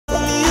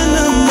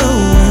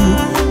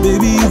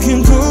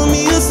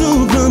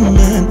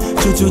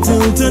Hey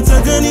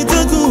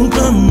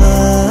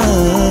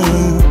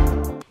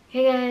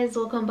guys,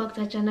 welcome back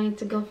to our channel.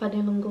 It's go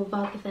Fanny&jessy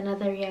back with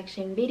another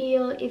reaction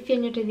video. If you're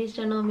new to this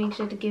channel, make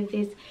sure to give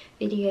this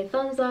video a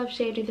thumbs up,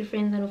 share it with your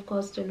friends, and of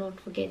course do not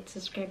forget to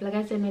subscribe. Like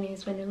I said, my name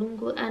is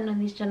Fanny&jessy, and on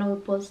this channel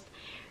we post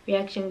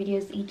reaction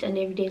videos each and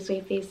every day. So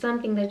if there's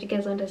something that you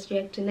guys want us to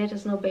react to, let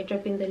us know by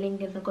dropping the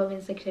link in the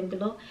comment section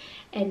below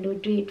and we'll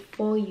do it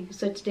for you.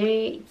 So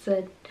today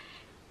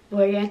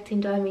we're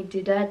reacting to Ahmed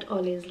Deedat,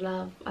 All Is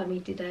Love,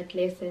 Ahmed Deedat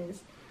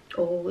lessons,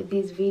 or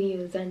these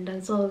videos, and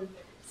I'm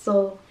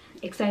so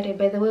excited.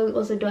 By the way, we'll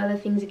also do other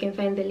things. You can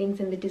find the links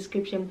in the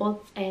description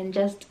box and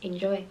just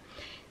enjoy.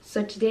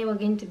 So today we're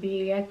going to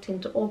be reacting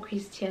to All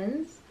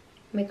Christians.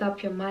 Make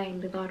up your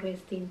mind without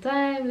wasting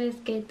time. Let's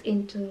get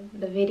into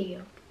the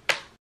video.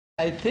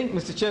 I think,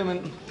 Mr.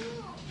 Chairman,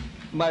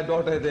 my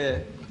daughter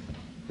there,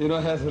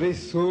 has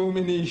raised so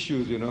many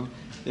issues,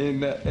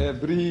 in a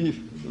brief,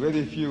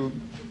 very few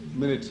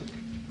minutes.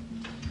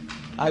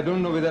 I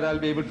don't know whether I'll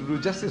be able to do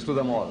justice to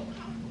them all.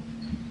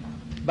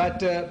 But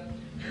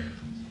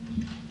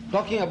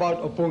talking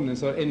about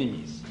opponents or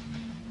enemies,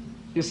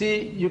 you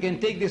see, you can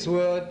take this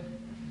word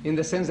in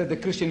the sense that the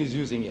Christian is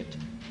using it.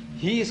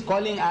 He is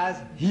calling us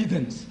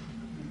heathens.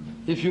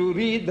 If you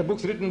read the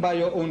books written by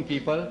your own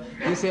people,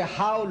 they say,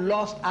 how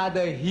lost are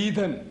the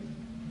heathen?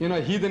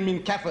 Heathen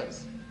mean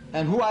kafirs.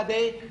 And who are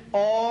they?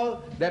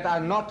 All that are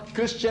not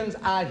Christians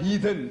are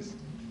heathens.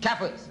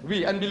 Kafirs,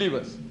 we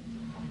unbelievers.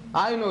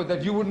 I know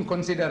that you wouldn't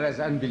consider us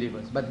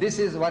unbelievers, but this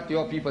is what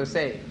your people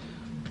say.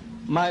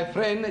 My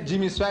friend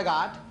Jimmy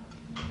Swaggart,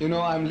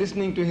 I'm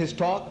listening to his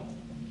talk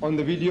on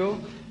the video,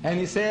 and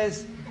he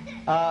says,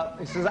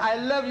 I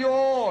love you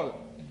all.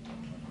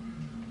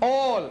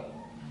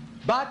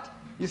 But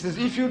he says,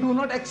 if you do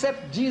not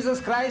accept Jesus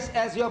Christ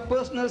as your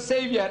personal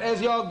Savior,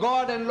 as your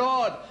God and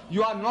Lord,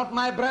 you are not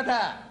my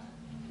brother.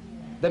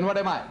 Then what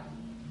am I?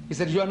 He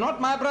said, you are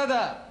not my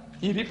brother.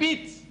 He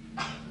repeats.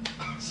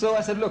 So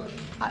I said, look,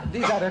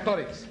 these are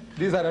rhetorics.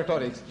 These are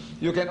rhetorics.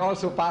 You can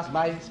also pass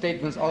my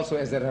statements also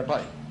as a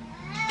rhetoric.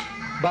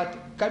 But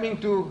coming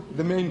to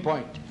the main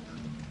point,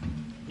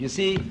 you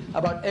see,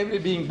 about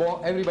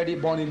everybody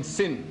born in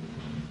sin.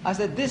 I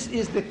said, this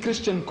is the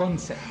Christian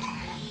concept.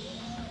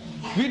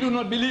 We do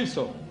not believe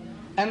so.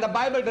 And the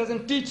Bible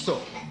doesn't teach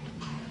so.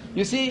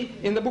 You see,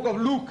 in the book of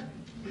Luke,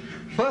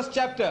 1st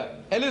chapter,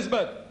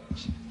 Elizabeth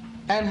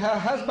and her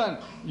husband,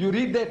 you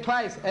read there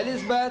twice.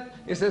 Elizabeth,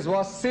 it says,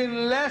 was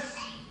sinless.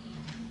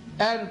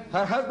 And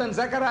her husband,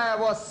 Zechariah,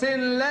 was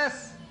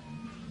sinless.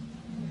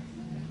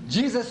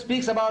 Jesus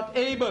speaks about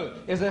Abel.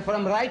 It says,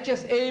 from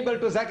righteous Abel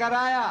to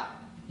Zechariah,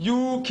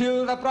 you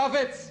kill the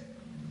prophets.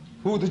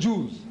 Who? The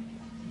Jews.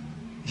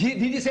 Did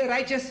he say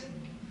righteous?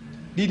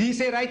 Did he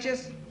say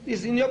righteous?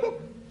 It's in your book.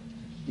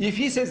 If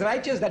he says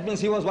righteous, that means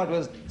he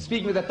was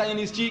speaking with a tongue in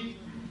his cheek.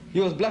 He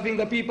was bluffing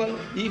the people.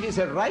 If he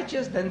said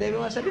righteous, then they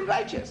must have been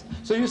righteous.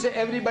 So you say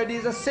everybody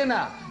is a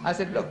sinner. I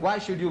said, look, why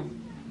should you,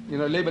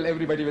 label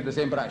everybody with the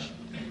same brush?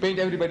 Paint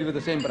everybody with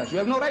the same brush. You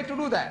have no right to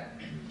do that.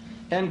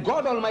 And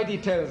God Almighty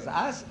tells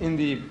us in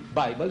the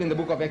Bible, in the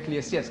book of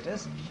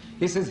Ecclesiastes,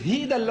 he says,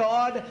 he, the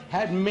Lord,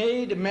 had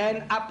made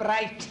man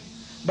upright,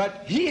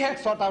 but he had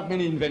sought out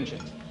many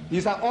inventions.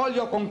 These are all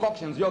your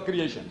concoctions, your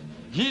creation.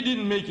 He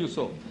didn't make you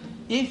so.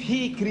 If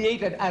he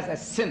created us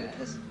as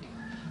sinners,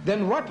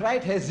 then what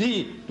right has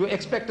he to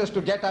expect us to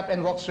get up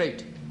and walk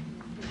straight?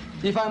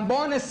 If I'm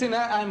born a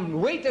sinner,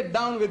 I'm weighted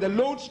down with the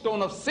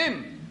lodestone of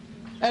sin,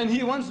 and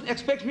he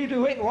expects me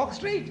to walk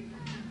straight.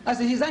 I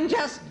say, he's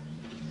unjust.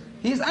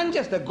 He's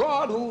unjust. The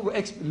God who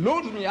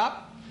loads me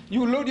up,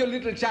 you load your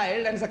little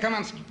child and say, come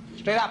on,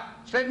 straight up,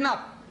 straighten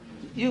up.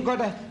 You got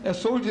a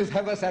soldier's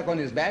haversack on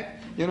his back.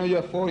 You're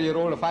a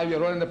 4-year-old or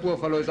 5-year-old, and the poor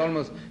fellow is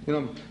almost,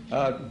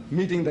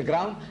 meeting the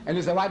ground. And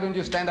you say, why don't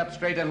you stand up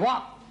straight and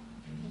walk?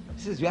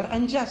 He says, you are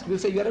unjust. We'll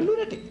say, you are a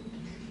lunatic.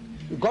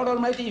 God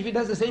Almighty, if he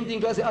does the same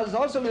thing to us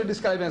also will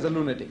describe him as a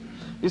lunatic.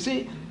 You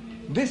see,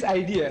 this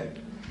idea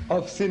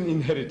of sin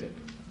inherited,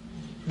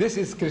 this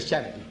is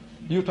Christianity.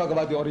 You talk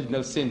about the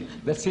original sin,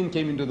 that sin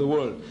came into the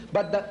world.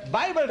 But the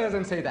Bible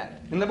doesn't say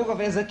that. In the book of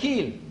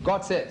Ezekiel,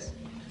 God says,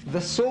 the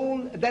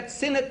soul that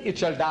sinneth, it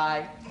shall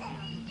die.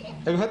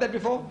 Have you heard that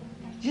before?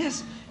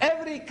 Yes.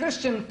 Every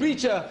Christian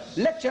preacher,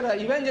 lecturer,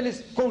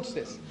 evangelist quotes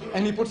this,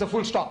 and he puts a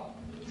full stop.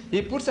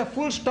 He puts a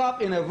full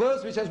stop in a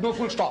verse which has no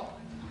full stop.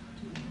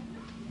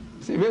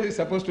 See, where is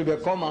supposed to be a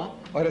comma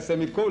or a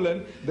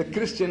semicolon, the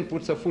Christian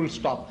puts a full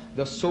stop.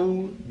 The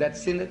soul that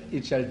sinneth,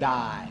 it shall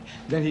die.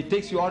 Then he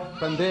takes you out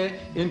from there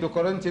into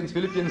Corinthians,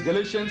 Philippians,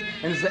 Galatians,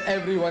 and says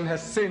everyone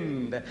has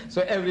sinned,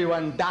 so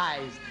everyone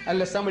dies,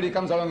 unless somebody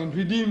comes along and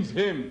redeems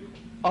him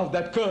of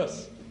that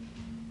curse.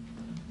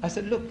 I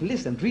said, look,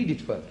 listen, read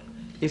it further.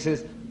 He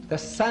says, the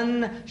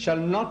Son shall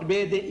not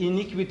bear the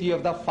iniquity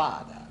of the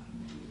Father,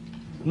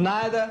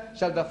 neither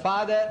shall the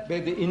Father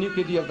bear the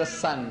iniquity of the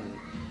Son.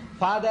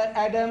 Father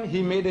Adam,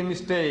 he made a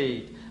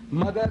mistake.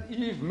 Mother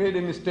Eve made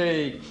a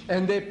mistake,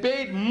 and they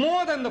paid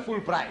more than the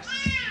full price.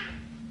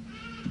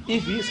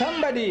 If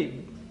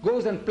somebody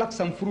goes and plucks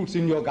some fruits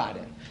in your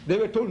garden, they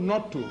were told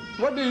not to,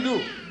 what do?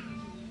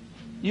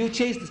 You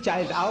chase the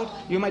child out,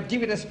 you might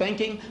give it a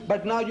spanking,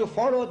 but now you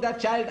follow that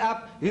child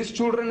up, his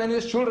children and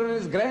his children and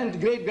his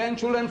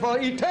great-grandchildren for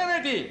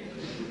eternity.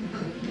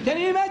 Can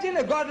you imagine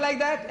a God like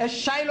that? A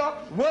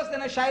Shylock, worse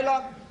than a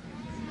Shylock?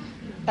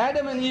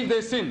 Adam and Eve,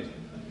 they sinned.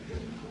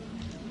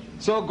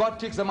 So God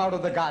kicks them out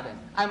of the garden.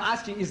 I'm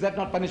asking, is that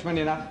not punishment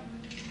enough?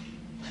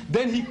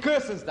 Then he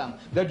curses them,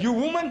 that you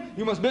woman,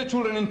 you must bear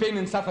children in pain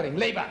and suffering,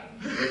 labor,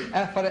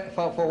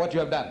 for what you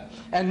have done.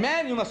 And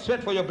man, you must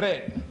sweat for your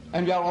bread.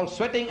 And we are all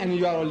sweating and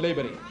you are all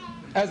laboring.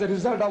 As a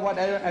result of what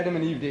Adam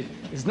and Eve did.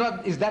 Is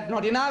that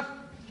not enough?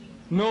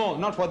 No,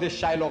 not for this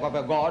Shylock of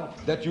a God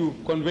that you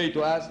convey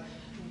to us.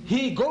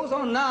 He goes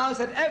on now,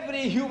 said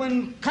every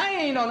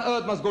humankind on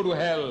earth must go to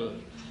hell.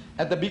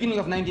 At the beginning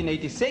of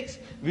 1986,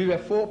 we were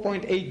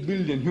 4.8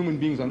 billion human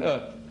beings on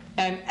earth.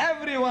 And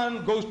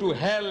everyone goes to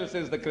hell,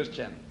 says the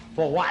Christian.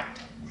 For what?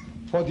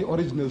 For the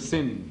original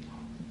sin.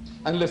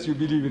 Unless you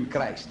believe in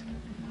Christ.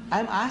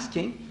 I'm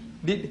asking,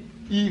 did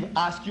Eve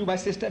ask you, my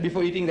sister,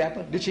 before eating the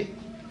apple? Did she?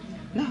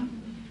 No.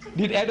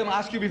 Did Adam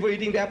ask you before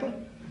eating the apple?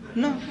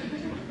 No.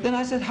 Then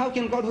I said, how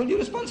can God hold you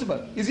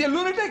responsible? Is he a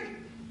lunatic?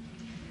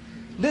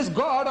 This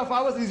God of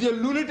ours, is he a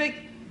lunatic?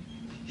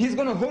 He's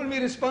going to hold me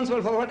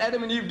responsible for what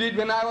Adam and Eve did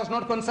when I was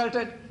not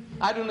consulted.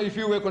 I don't know if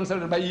you were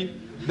consulted by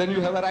Eve, then you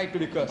have a right to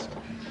be cursed.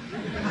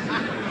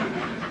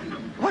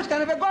 What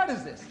kind of a God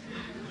is this?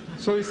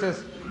 So he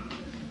says,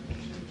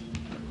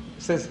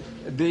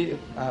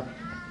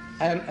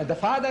 and the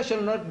father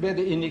shall not bear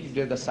the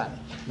iniquity of the son.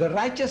 The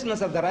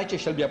righteousness of the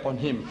righteous shall be upon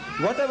him.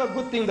 Whatever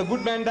good thing the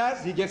good man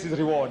does, he gets his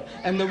reward.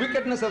 And the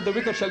wickedness of the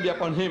wicked shall be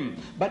upon him.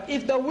 But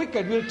if the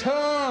wicked will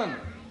turn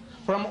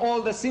from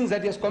all the sins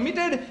that he has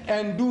committed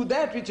and do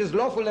that which is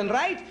lawful and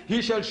right,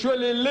 he shall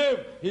surely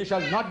live. He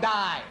shall not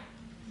die.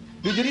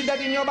 Did you read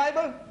that in your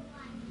Bible?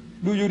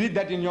 Do you read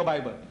that in your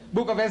Bible?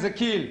 Book of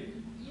Ezekiel,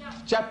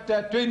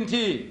 chapter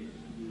 20.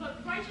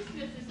 But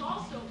righteousness is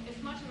also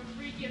as much of a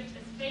free gift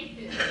as faith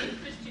is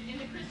in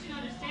the Christian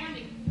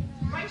understanding.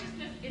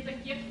 Righteousness is a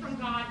gift from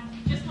God,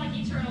 just like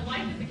eternal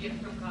life is a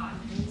gift from God.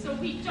 So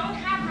we don't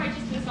have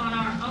righteousness on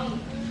our own.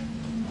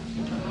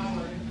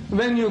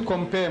 When you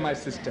compare, my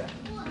sister,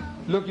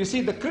 look, you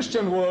see, the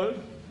Christian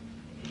world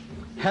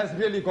has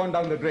really gone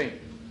down the drain,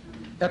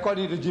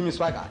 according to Jimmy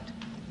Swaggart.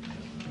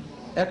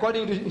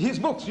 According to his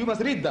books, you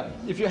must read them.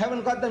 If you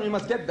haven't got them, you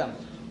must get them.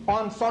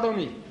 On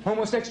sodomy,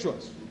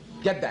 homosexuals,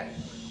 get that.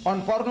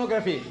 On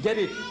pornography, get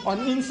it. On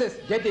incest,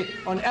 get it.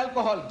 On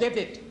alcohol, get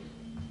it.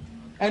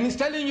 And he's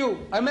telling you,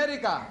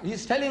 America,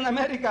 he's telling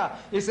America,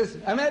 he says,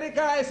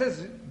 America, he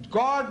says,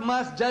 God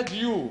must judge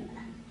you.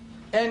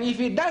 And if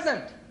he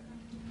doesn't,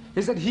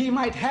 he said he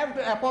might have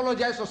to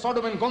apologize to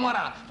Sodom and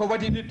Gomorrah for what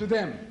he did to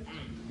them.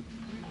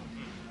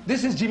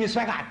 This is Jimmy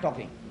Swaggart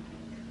talking.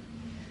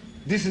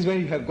 This is where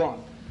you have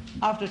gone.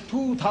 After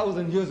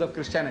 2,000 years of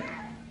Christianity.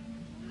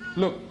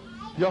 Look,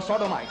 you're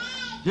Sodomites.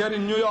 Here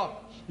in New York,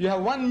 you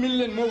have 1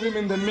 million more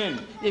women than men.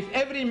 If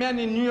every man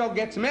in New York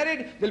gets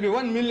married, there'll be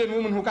 1 million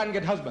women who can't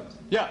get husbands.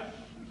 Yeah.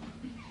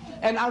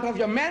 And out of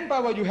your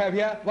manpower you have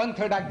here,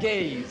 1/3 are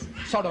gays,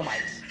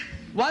 Sodomites.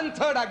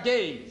 1/3 are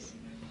gays.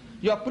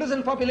 Your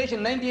prison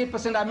population,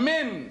 98% are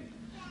men.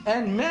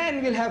 And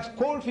men will have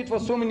cold feet for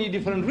so many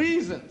different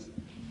reasons.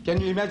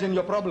 Can you imagine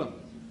your problem?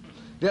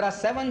 There are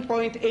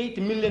 7.8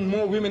 million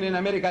more women in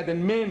America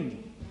than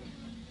men.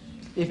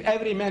 If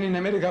every man in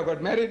America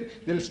got married,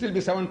 there will still be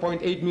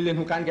 7.8 million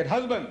who can't get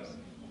husbands.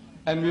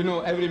 And we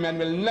know every man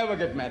will never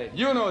get married.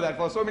 You know that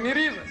for so many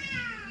reasons.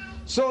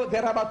 So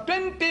there are about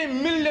 20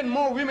 million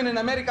more women in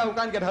America who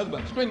can't get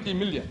husbands. 20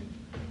 million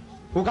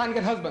who can't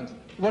get husbands.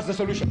 What's the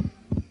solution?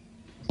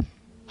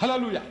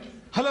 Hallelujah.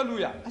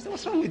 Hallelujah. I said,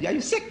 what's wrong with you? Are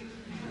you sick?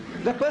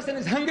 The person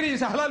is hungry, you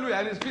say hallelujah,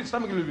 and his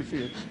stomach will be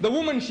filled. The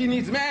woman, she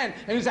needs man,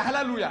 and you say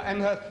hallelujah,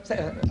 and her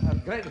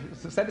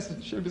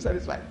she'll be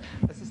satisfied.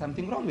 There's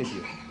something wrong with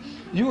you.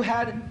 You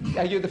had,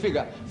 I give the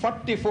figure,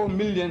 44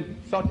 million,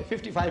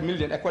 55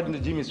 million, according to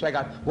Jimmy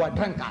Swaggart, who are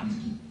drunkards.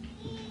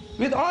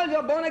 With all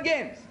your born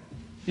agains.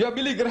 Your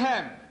Billy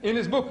Graham, in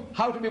his book,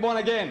 How to be Born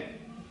Again,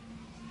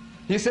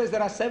 he says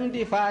there are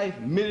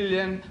 75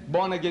 million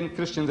born again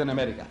Christians in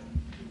America.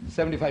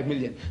 75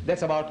 million.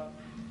 That's about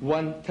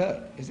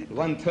 1/3, is it?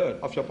 1/3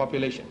 of your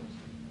population.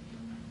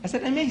 I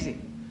said,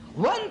 amazing.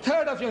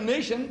 1/3 of your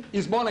nation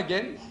is born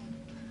again,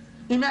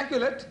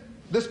 immaculate,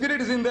 the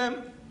Spirit is in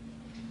them,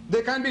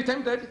 they can't be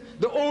tempted.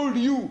 The old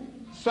you,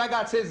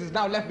 Swaggart says, is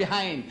now left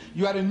behind.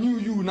 You are a new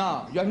you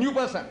now. You are a new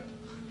person.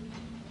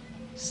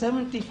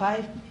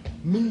 75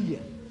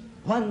 million,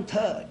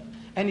 1/3,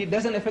 and it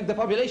doesn't affect the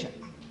population.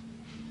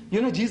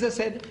 You know, Jesus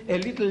said, a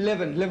little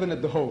leaven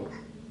leaveneth the whole.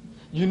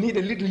 You need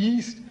a little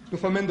yeast to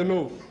ferment the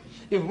loaf.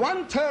 If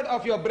 1/3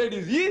 of your bread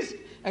is yeast,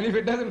 and if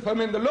it doesn't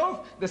ferment the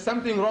loaf, there's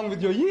something wrong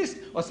with your yeast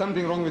or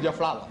something wrong with your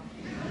flour.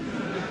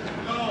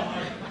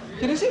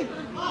 Can you see?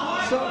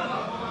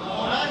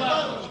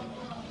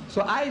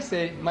 So I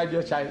say, my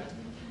dear child,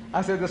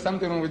 I say there's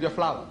something wrong with your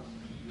flour.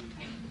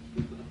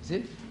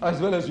 See? As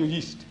well as your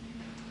yeast.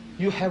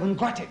 You haven't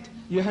got it.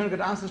 You haven't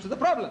got answers to the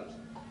problems.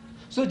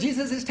 So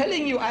Jesus is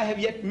telling you, I have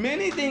yet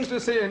many things to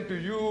say unto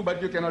you, but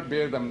you cannot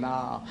bear them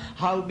now.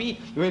 Howbeit,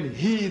 when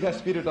he, the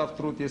Spirit of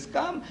truth, is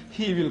come,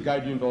 he will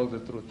guide you into all the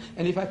truth.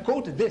 And if I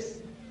quote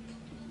this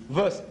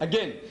verse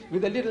again,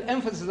 with a little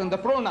emphasis on the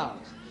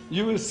pronouns,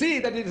 you will see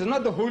that it is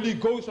not the Holy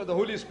Ghost or the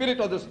Holy Spirit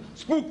or the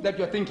spook that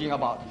you're thinking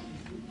about.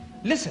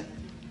 Listen,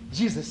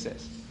 Jesus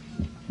says,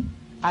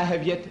 I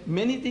have yet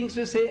many things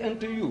to say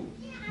unto you,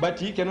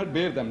 but ye cannot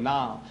bear them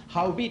now.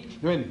 Howbeit,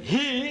 when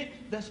he,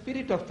 the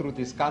Spirit of truth,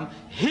 is come,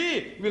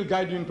 he will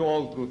guide you into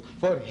all truth.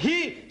 For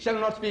he shall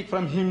not speak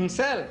from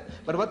himself,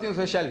 but what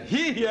things shall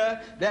he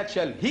hear, that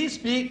shall he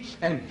speak,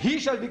 and he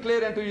shall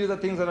declare unto you the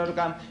things that are to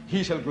come.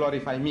 He shall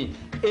glorify me.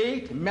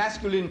 8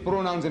 masculine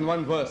pronouns in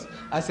one verse.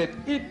 I said,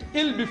 it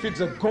ill befits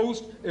a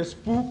ghost, a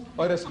spook,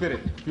 or a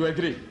spirit. You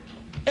agree?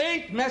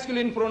 8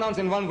 masculine pronouns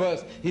in one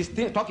verse. He's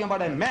talking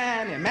about a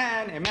man, a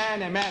man, a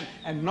man, a man,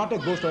 and not a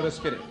ghost or a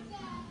spirit.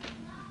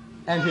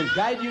 And he'll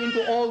guide you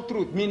into all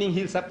truth, meaning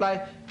he'll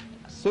supply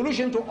a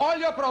solution to all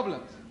your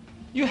problems.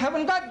 You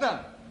haven't got them.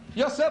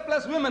 Your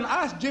surplus women,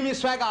 ask Jimmy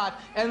Swaggart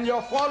and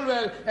your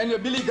Falwell and your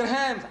Billy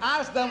Grahams,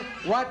 ask them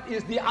what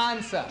is the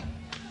answer.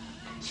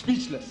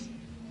 Speechless.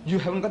 You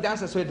haven't got the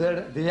answer. So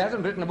he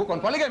hasn't written a book on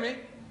polygamy.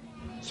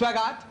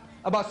 Swaggart,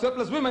 about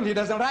surplus women, he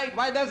doesn't write.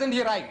 Why doesn't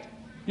he write?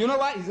 You know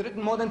why? He's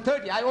written more than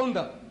 30. I own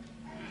them.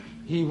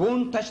 He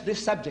won't touch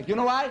this subject. You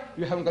know why?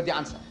 You haven't got the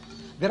answer.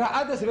 There are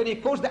others, when he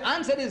quotes, the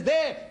answer is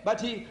there,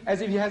 but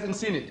as if he hasn't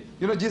seen it.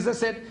 You know, Jesus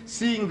said,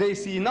 seeing they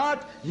see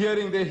not,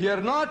 hearing they hear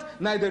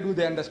not, neither do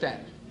they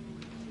understand.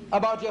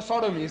 About your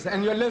sodomies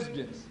and your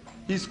lesbians.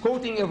 He's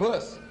quoting a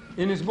verse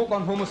in his book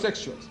on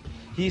homosexuals.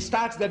 He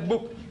starts that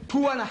book,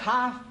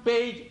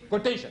 2.5-page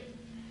quotation.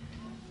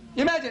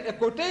 Imagine a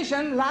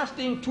quotation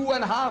lasting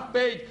 2.5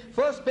 page,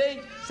 first page,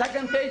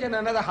 second page, and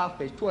another half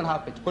page,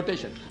 2.5 page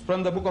quotation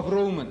from the book of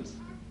Romans,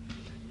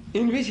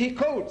 in which he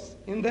quotes,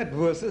 in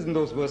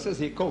those verses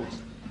he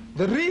quotes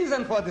the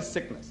reason for this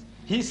sickness.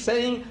 He's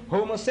saying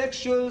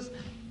homosexuals,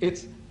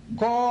 its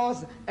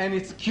cause and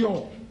its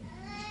cure.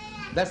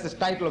 That's the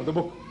title of the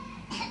book.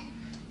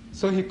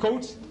 So he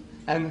quotes,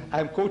 and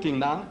I'm quoting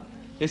now,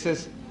 he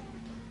says,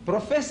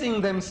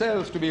 professing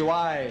themselves to be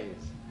wise,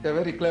 they're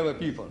very clever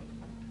people,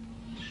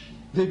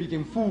 they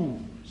became fools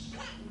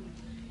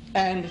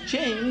and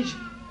changed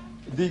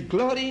the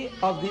glory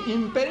of the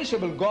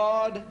imperishable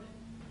God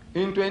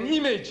into an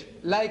image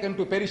like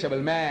unto perishable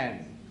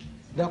man.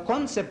 The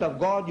concept of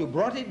God, you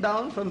brought it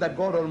down from that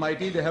God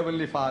Almighty, the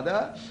Heavenly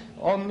Father,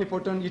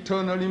 omnipotent,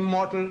 eternal,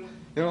 immortal,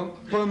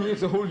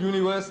 permeates the whole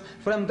universe.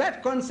 From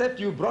that concept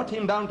you brought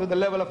him down to the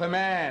level of a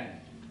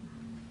man.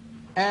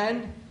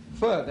 And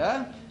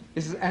further,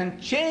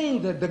 and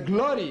changed the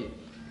glory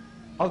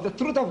of the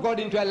truth of God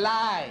into a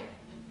lie,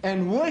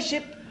 and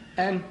worship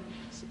and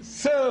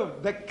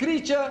serve the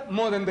creature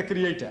more than the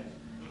creator.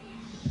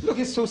 Look,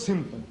 it's so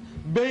simple.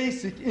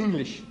 Basic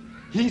English.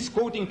 He's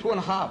quoting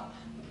 2.5.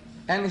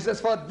 And he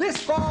says, for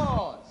this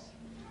cause.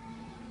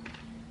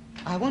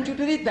 I want you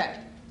to read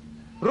that.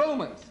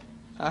 Romans.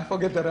 I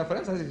forget the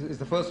reference. It's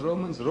the first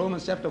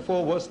Romans chapter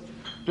 4, verse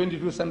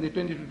 22, something,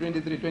 22,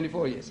 23,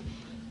 24 years.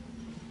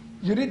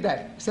 You read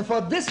that. He says,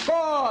 for this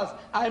cause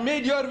I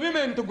made your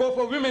women to go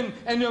for women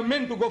and your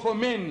men to go for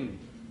men.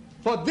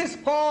 For this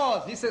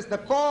cause, he says, the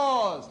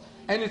cause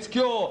and its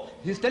cure.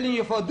 He's telling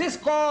you, for this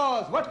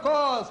cause. What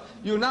cause?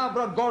 You now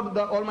brought God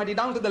the Almighty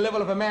down to the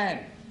level of a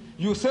man.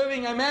 You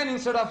serving a man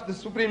instead of the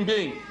Supreme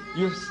Being.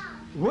 You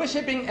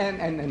worshipping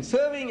and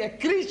serving a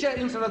creature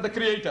instead of the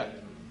Creator.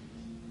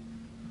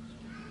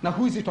 Now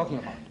who is he talking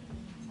about?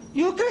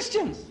 You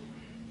Christians.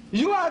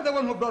 You are the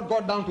one who brought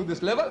God down to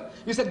this level.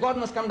 You said God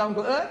must come down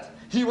to earth.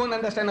 He won't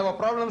understand our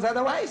problems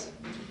otherwise.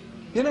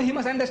 He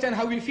must understand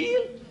how we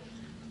feel.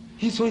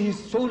 He's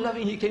so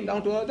loving, he came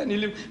down to earth and he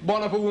lived,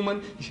 born of a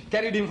woman,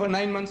 carried him for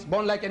 9 months,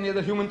 born like any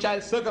other human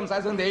child,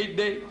 circumcised on the 8th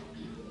day,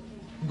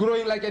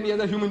 growing like any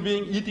other human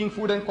being, eating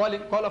food and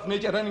call of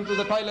nature, running to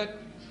the toilet.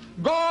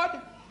 God,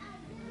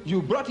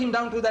 you brought him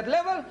down to that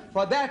level.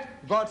 For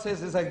that, God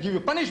says, I give you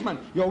punishment.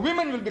 Your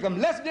women will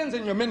become lesbians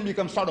and your men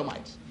become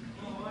sodomites.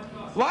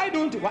 Why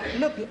don't you?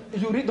 Look,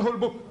 you read the whole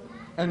book.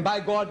 And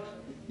by God,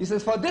 he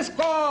says, for this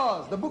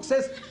cause. The book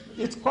says,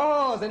 its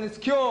cause and its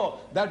cure.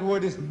 That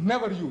word is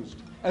never used,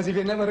 as if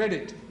he never read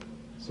it.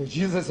 So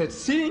Jesus said,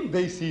 seeing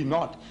they see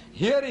not,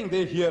 hearing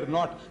they hear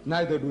not,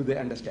 neither do they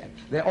understand.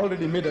 They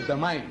already made up their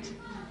minds.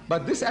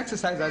 But this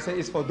exercise, I say,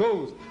 is for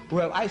those who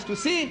have eyes to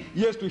see,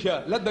 ears to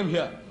hear. Let them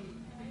hear.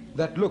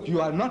 That, look,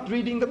 you are not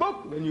reading the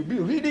book. When you be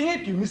reading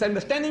it, you're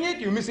misunderstanding it,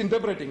 you're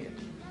misinterpreting it.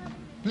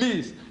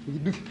 Please,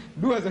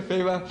 do us a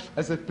favor.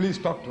 I said, please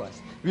talk to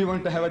us. We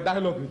want to have a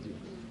dialogue with you.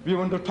 We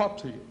want to talk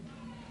to you.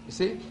 You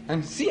see?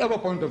 And see our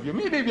point of view.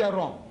 Maybe we are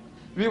wrong.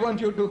 We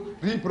want you to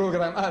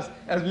reprogram us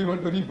as we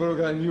want to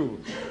reprogram you.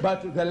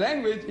 But the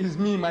language is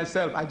me,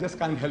 myself. I just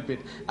can't help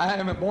it. I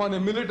am born a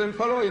militant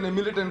fellow in a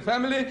militant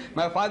family.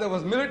 My father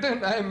was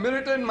militant. I am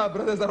militant. My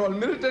brothers are all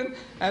militant.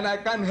 And I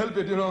can't help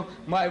it,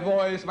 my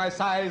voice, my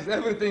size,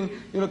 everything,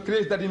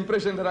 creates that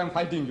impression that I'm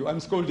fighting you, I'm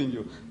scolding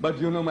you.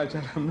 But my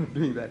child, I'm not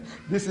doing that.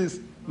 This is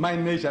my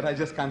nature. I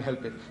just can't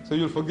help it. So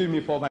you'll forgive me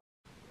for my...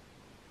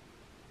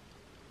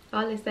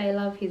 Honestly, I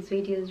love his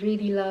videos.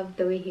 Really love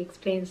the way he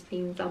explains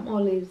things. I'm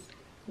always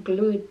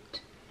glued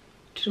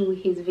to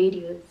his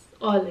videos.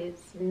 Always.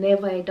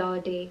 Never a dull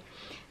day.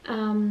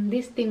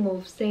 This thing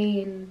of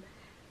saying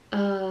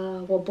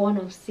we're born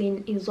of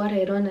sin is what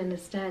I don't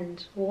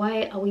understand.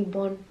 Why are we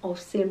born of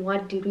sin?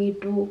 What did we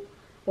do?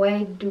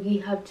 Why do we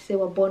have to say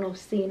we're born of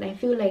sin? I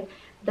feel like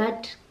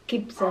that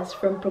keeps us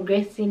from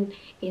progressing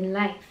in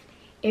life.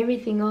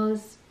 Everything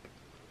else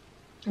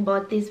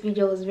about this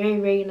video was very,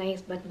 very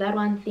nice, but that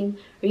one thing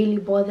really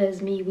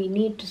bothers me. We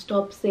need to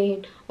stop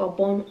saying we're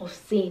born of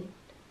sin.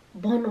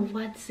 Born of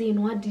what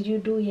sin? What did you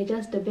do? You're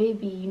just a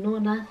baby, you know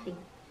nothing.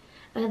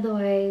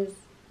 Otherwise,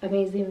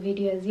 amazing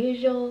video as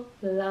usual.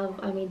 Love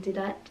Ahmed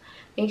Deedat.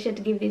 Make sure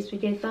to give this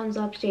video a thumbs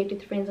up, share it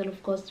with friends, and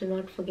of course do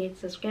not forget to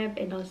subscribe,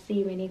 and I'll see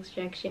you in my next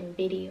reaction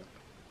video.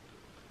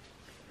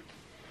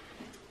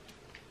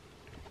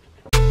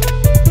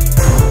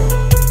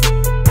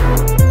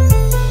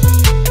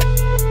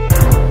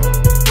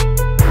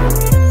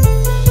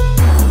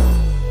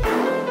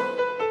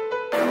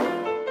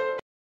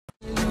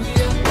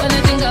 When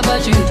I think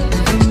about you